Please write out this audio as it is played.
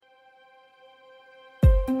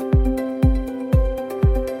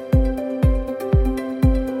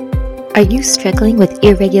Are you struggling with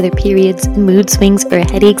irregular periods, mood swings, or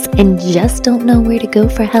headaches and just don't know where to go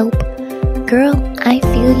for help? Girl, I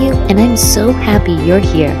feel you and I'm so happy you're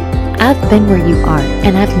here. I've been where you are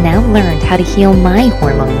and I've now learned how to heal my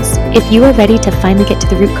hormones. If you are ready to finally get to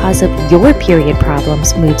the root cause of your period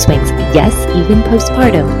problems, mood swings, yes, even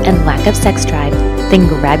postpartum, and lack of sex drive, then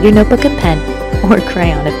grab your notebook and pen, or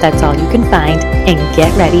crayon if that's all you can find, and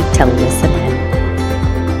get ready to listen in.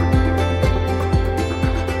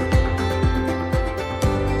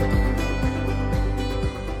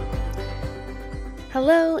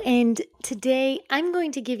 Hello, and today I'm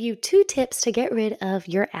going to give you 2 tips to get rid of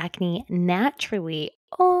your acne naturally.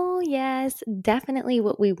 Oh, yes, definitely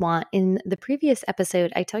what we want. In the previous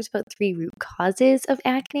episode, I talked about 3 root causes of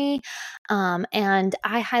acne, and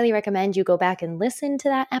I highly recommend you go back and listen to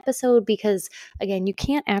that episode because, again, you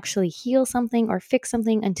can't actually heal something or fix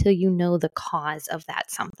something until you know the cause of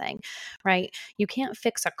that something, right? You can't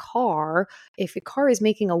fix a car. If your car is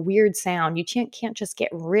making a weird sound, you can't just get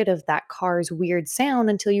rid of that car's weird sound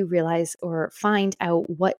until you realize or find out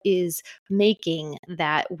what is making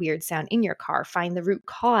that weird sound in your car. Find the root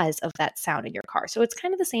cause of that sound in your car. So it's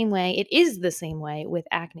kind of the same way. It is the same way with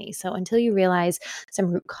acne. So until you realize some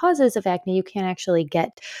root causes of acne, you can't actually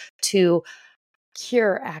get to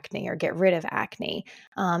cure acne or get rid of acne.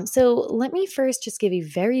 So let me first just give you a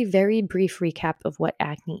very, very brief recap of what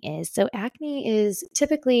acne is. So acne is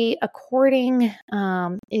typically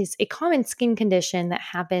is a common skin condition that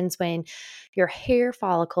happens when your hair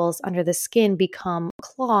follicles under the skin become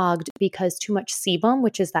clogged because too much sebum,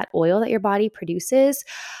 which is that oil that your body produces,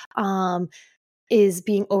 is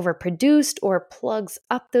being overproduced or plugs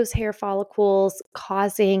up those hair follicles,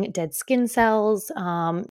 causing dead skin cells,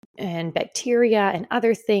 and bacteria and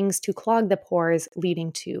other things to clog the pores,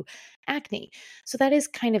 leading to acne. So that is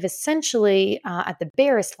kind of essentially, at the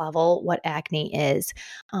barest level, what acne is.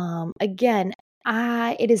 Again,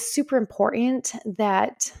 it is super important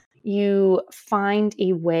that you find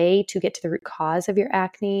a way to get to the root cause of your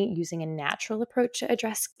acne using a natural approach to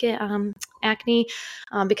address acne,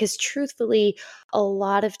 because truthfully, a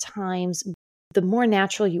lot of times, the more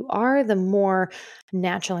natural you are, the more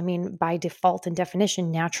natural, I mean, by default and definition,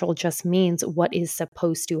 natural just means what is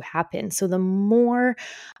supposed to happen. So the more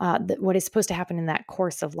what is supposed to happen in that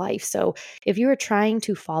course of life. So if you are trying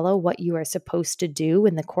to follow what you are supposed to do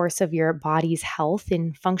in the course of your body's health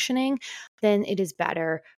and functioning, then it is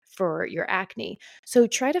better for your acne. So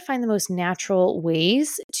try to find the most natural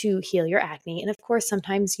ways to heal your acne. And of course,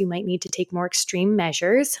 sometimes you might need to take more extreme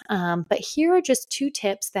measures. But here are just 2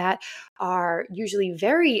 tips that are usually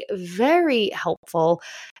very, very helpful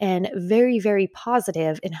and very, very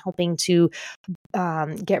positive in helping to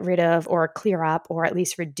get rid of or clear up or at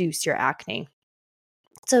least reduce your acne.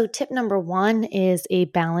 So tip number 1 is a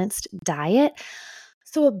balanced diet.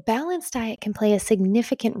 So, a balanced diet can play a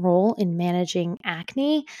significant role in managing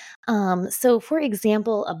acne. So, for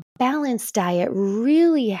example, a balanced diet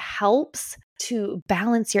really helps to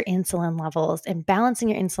balance your insulin levels, and balancing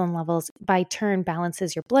your insulin levels by turn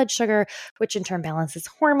balances your blood sugar, which in turn balances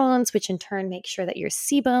hormones, which in turn makes sure that your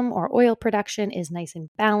sebum or oil production is nice and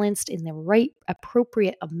balanced in the right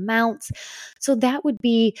appropriate amounts. So, that would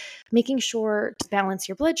be making sure to balance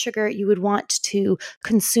your blood sugar. You would want to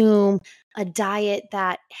consume a diet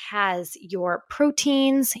that has your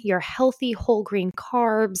proteins, your healthy whole grain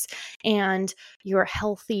carbs, and your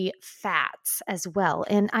healthy fats as well.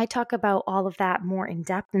 And I talk about all of that more in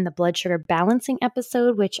depth in the blood sugar balancing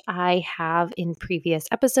episode, which I have in previous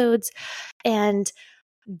episodes. And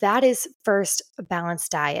that is first a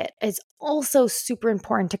balanced diet. It's also super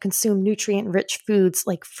important to consume nutrient-rich foods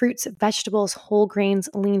like fruits, vegetables, whole grains,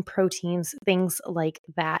 lean proteins, things like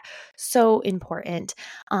that. So important.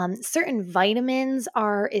 Certain vitamins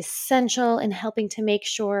are essential in helping to make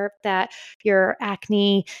sure that your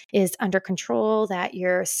acne is under control, that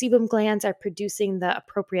your sebum glands are producing the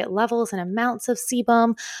appropriate levels and amounts of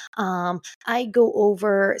sebum. I go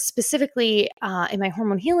over specifically in my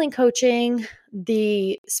hormone healing coaching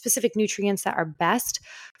the specific nutrients that are best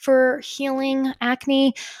for healing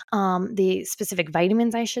acne, the specific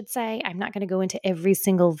vitamins, I should say. I'm not going to go into every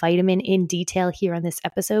single vitamin in detail here on this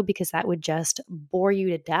episode because that would just bore you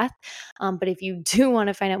to death. But if you do want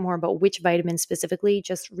to find out more about which vitamins specifically,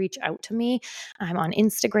 just reach out to me. I'm on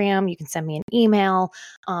Instagram. You can send me an email,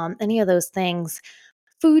 any of those things.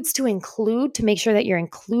 Foods to include to make sure that you're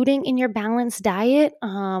including in your balanced diet,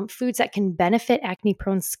 foods that can benefit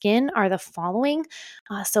acne-prone skin are the following.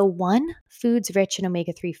 So 1, foods rich in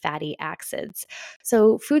omega-3 fatty acids.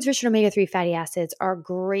 So foods rich in omega-3 fatty acids are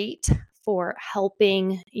great for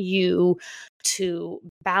helping you to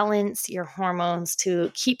balance your hormones,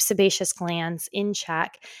 to keep sebaceous glands in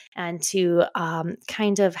check, and to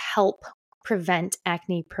kind of help prevent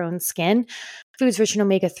acne prone skin. Foods rich in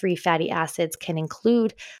omega 3 fatty acids can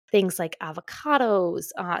include things like avocados,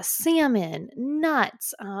 salmon,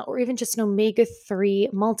 nuts, or even just an omega 3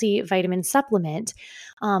 multivitamin supplement.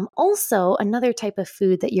 Also, another type of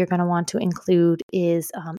food that you're going to want to include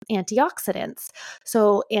is antioxidants.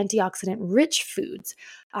 So, antioxidant rich foods.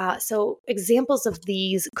 So, examples of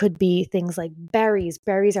these could be things like berries.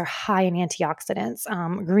 Berries are high in antioxidants.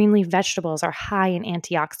 Green leaf vegetables are high in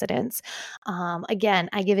antioxidants. Again,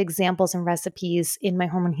 I give examples and recipes in my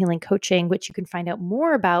hormone healing coaching, which you can find out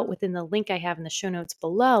more about within the link I have in the show notes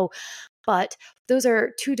below. But those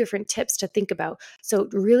are two different tips to think about. So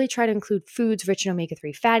really try to include foods rich in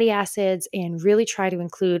omega-3 fatty acids and really try to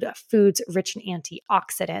include foods rich in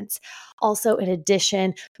antioxidants. Also, in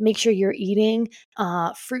addition, make sure you're eating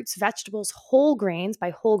fruits, vegetables, whole grains.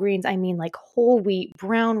 By whole grains, I mean like whole wheat,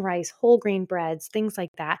 brown rice, whole grain breads, things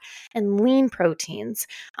like that, and lean proteins.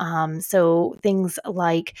 So things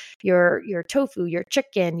like your tofu, your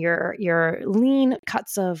chicken, your lean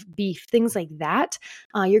cuts of beef, things like that.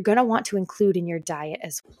 You're going to want to include in your diet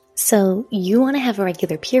as well. So you want to have a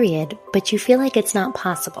regular period, but you feel like it's not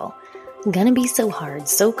possible. Gonna be so hard,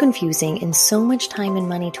 so confusing, and so much time and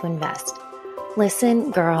money to invest.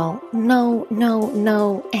 Listen, girl, no,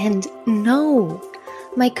 and no.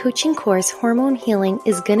 My coaching course, Hormone Healing,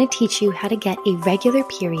 is going to teach you how to get a regular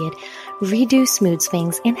period, reduce mood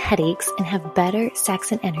swings and headaches, and have better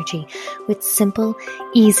sex and energy with simple,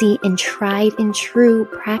 easy, and tried and true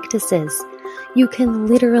practices. You can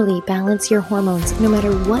literally balance your hormones no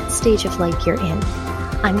matter what stage of life you're in.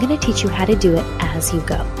 I'm going to teach you how to do it as you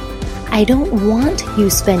go. I don't want you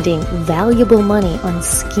spending valuable money on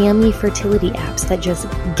scammy fertility apps that just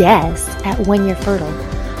guess at when you're fertile,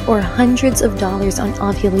 or hundreds of dollars on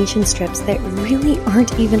ovulation strips that really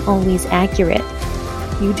aren't even always accurate.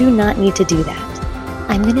 You do not need to do that.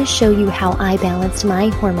 I'm going to show you how I balanced my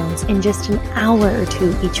hormones in just an hour or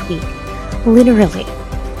two each week. Literally.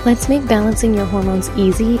 Let's make balancing your hormones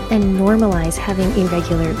easy and normalize having a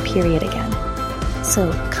regular period again.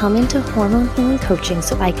 So come into Hormone Healing Coaching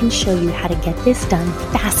so I can show you how to get this done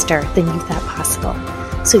faster than you thought possible,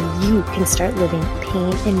 so you can start living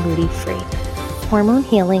pain and moody free.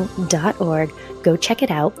 HormoneHealing.org. Go check it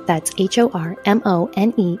out. That's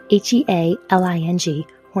HormoneHealing.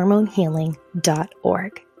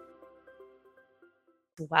 HormoneHealing.org.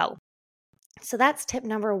 Well, so that's tip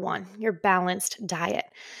number 1, your balanced diet.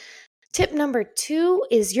 Tip number 2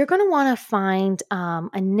 is you're going to want to find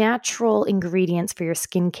a natural ingredients for your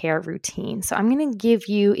skincare routine. So I'm going to give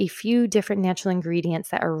you a few different natural ingredients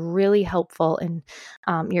that are really helpful in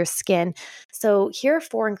your skin. So here are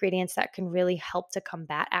 4 ingredients that can really help to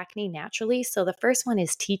combat acne naturally. So the first one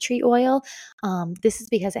is tea tree oil. This is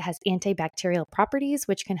because it has antibacterial properties,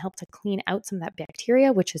 which can help to clean out some of that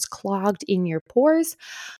bacteria, which is clogged in your pores.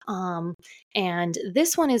 And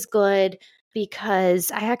this one is good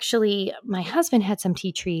because my husband had some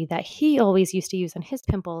tea tree that he always used to use on his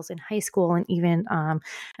pimples in high school and even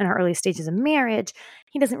in our early stages of marriage.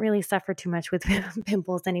 He doesn't really suffer too much with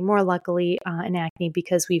pimples anymore, luckily, and acne,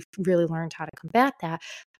 because we've really learned how to combat that.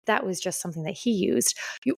 That was just something that he used.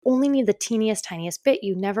 You only need the teeniest, tiniest bit.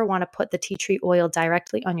 You never want to put the tea tree oil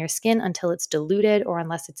directly on your skin until it's diluted or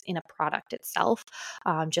unless it's in a product itself,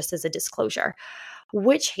 just as a disclosure.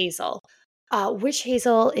 Witch hazel. Witch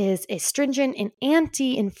hazel is astringent and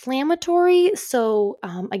anti-inflammatory. So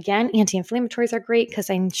again, anti-inflammatories are great because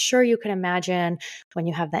I'm sure you can imagine when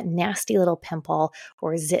you have that nasty little pimple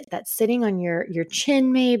or zit that's sitting on your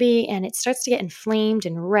chin maybe, and it starts to get inflamed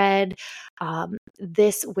and red.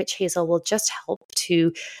 This witch hazel will just help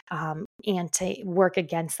to work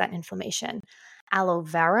against that inflammation. Aloe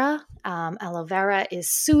vera. Aloe vera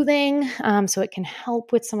is soothing, so it can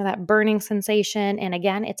help with some of that burning sensation. And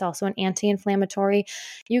again, it's also an anti-inflammatory.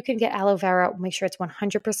 You can get aloe vera, make sure it's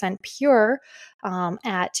 100% pure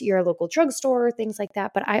at your local drugstore, things like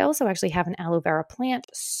that. But I also actually have an aloe vera plant,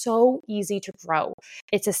 so easy to grow.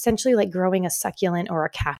 It's essentially like growing a succulent or a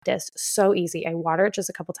cactus, so easy. I water it just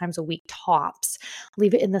a couple times a week, tops,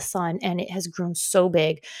 leave it in the sun, and it has grown so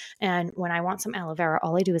big. And when I want some aloe vera,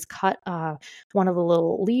 all I do is cut one of the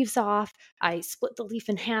little leaves off. I split the leaf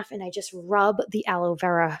in half and I just rub the aloe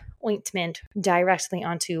vera ointment directly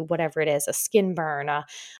onto whatever it is, a skin burn, a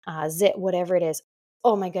zit, whatever it is.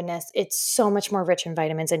 Oh my goodness, it's so much more rich in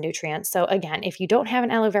vitamins and nutrients. So again, if you don't have an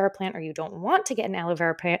aloe vera plant or you don't want to get an aloe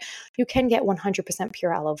vera plant, you can get 100%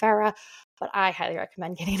 pure aloe vera, but I highly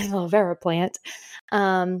recommend getting an aloe vera plant.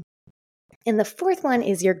 And the fourth one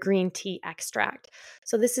is your green tea extract.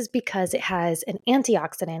 So this is because it has an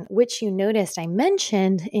antioxidant, which you noticed I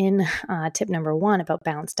mentioned in tip number 1 about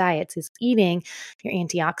balanced diets, is eating your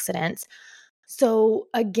antioxidants. So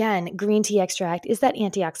again, green tea extract is that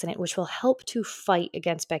antioxidant which will help to fight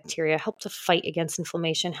against bacteria, help to fight against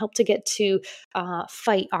inflammation, help to get to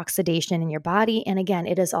fight oxidation in your body. And again,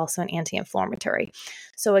 it is also an anti-inflammatory.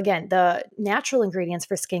 So again, the natural ingredients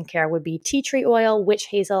for skincare would be tea tree oil, witch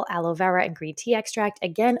hazel, aloe vera, and green tea extract.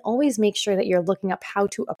 Again, always make sure that you're looking up how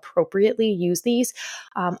to appropriately use these.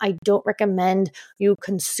 I don't recommend you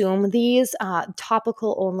consume these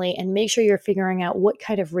topical only, and make sure you're figuring out what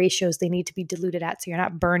kind of ratios they need to be diluted at so you're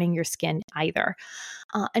not burning your skin either.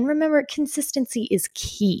 And remember, consistency is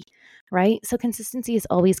key, right? So consistency is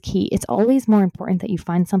always key. It's always more important that you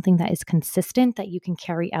find something that is consistent, that you can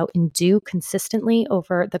carry out and do consistently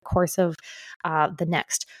over the course of the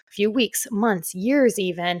next few weeks, months, years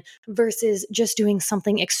even, versus just doing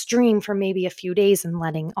something extreme for maybe a few days and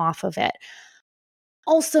letting off of it.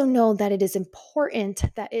 Also know that it is important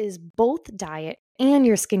that it is both diet and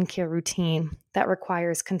your skincare routine that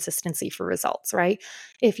requires consistency for results, right?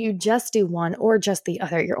 If you just do one or just the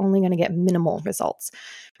other, you're only going to get minimal results,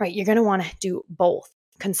 right? You're going to want to do both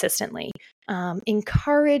consistently. I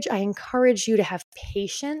encourage you to have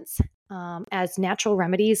patience, as natural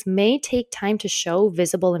remedies may take time to show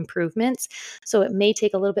visible improvements. So it may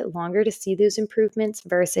take a little bit longer to see those improvements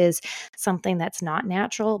versus something that's not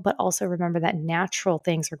natural. But also remember that natural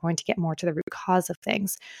things are going to get more to the root cause of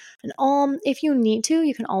things. And if you need to,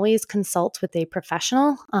 you can always consult with a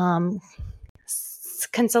professional.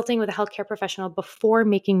 Consulting with a healthcare professional before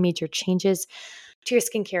making major changes to your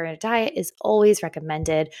skincare and diet is always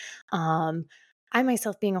recommended. I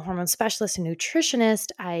myself, being a hormone specialist and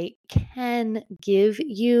nutritionist, I can give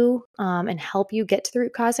you and help you get to the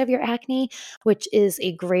root cause of your acne, which is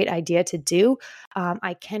a great idea to do.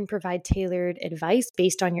 I can provide tailored advice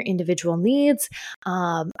based on your individual needs.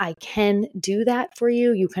 I can do that for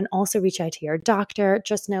you. You can also reach out to your doctor.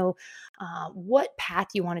 Just know what path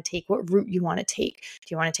you want to take, what route you want to take. Do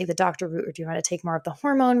you want to take the doctor route, or do you want to take more of the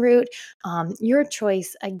hormone route? Your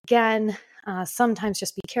choice. Again, sometimes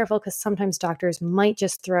just be careful, because sometimes doctors might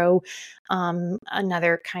just throw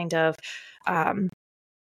another kind of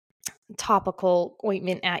topical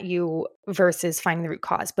ointment at you versus finding the root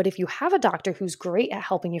cause. But if you have a doctor who's great at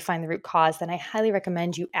helping you find the root cause, then I highly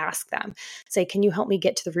recommend you ask them. Say, can you help me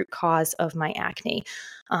get to the root cause of my acne?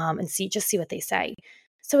 And see what they say.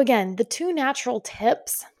 So again, the 2 natural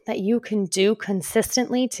tips that you can do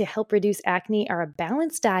consistently to help reduce acne are a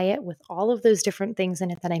balanced diet with all of those different things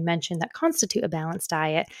in it that I mentioned that constitute a balanced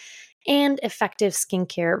diet, and effective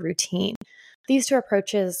skincare routine. These 2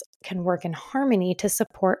 approaches can work in harmony to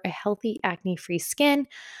support a healthy acne-free skin.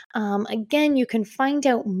 Again, you can find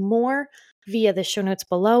out more via the show notes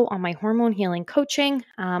below on my hormone healing coaching.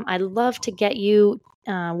 I'd love to get you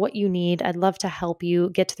what you need. I'd love to help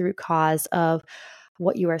you get to the root cause of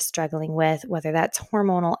what you are struggling with, whether that's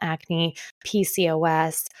hormonal acne,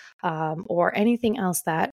 PCOS, or anything else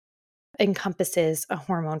that encompasses a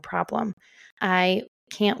hormone problem. I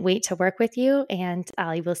can't wait to work with you, and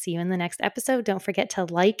I will see you in the next episode. Don't forget to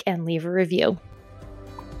like and leave a review.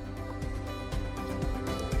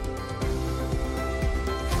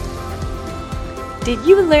 Did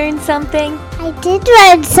you learn something? I did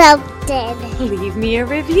learn something. Leave me a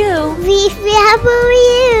review. Leave me a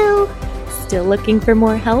review. Still looking for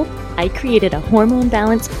more help? I created a hormone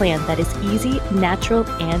balance plan that is easy, natural,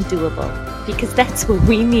 and doable, because that's what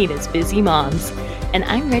we need as busy moms. And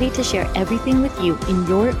I'm ready to share everything with you in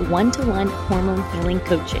your one-to-one hormone healing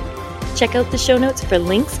coaching. Check out the show notes for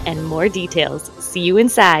links and more details. See you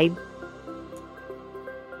inside.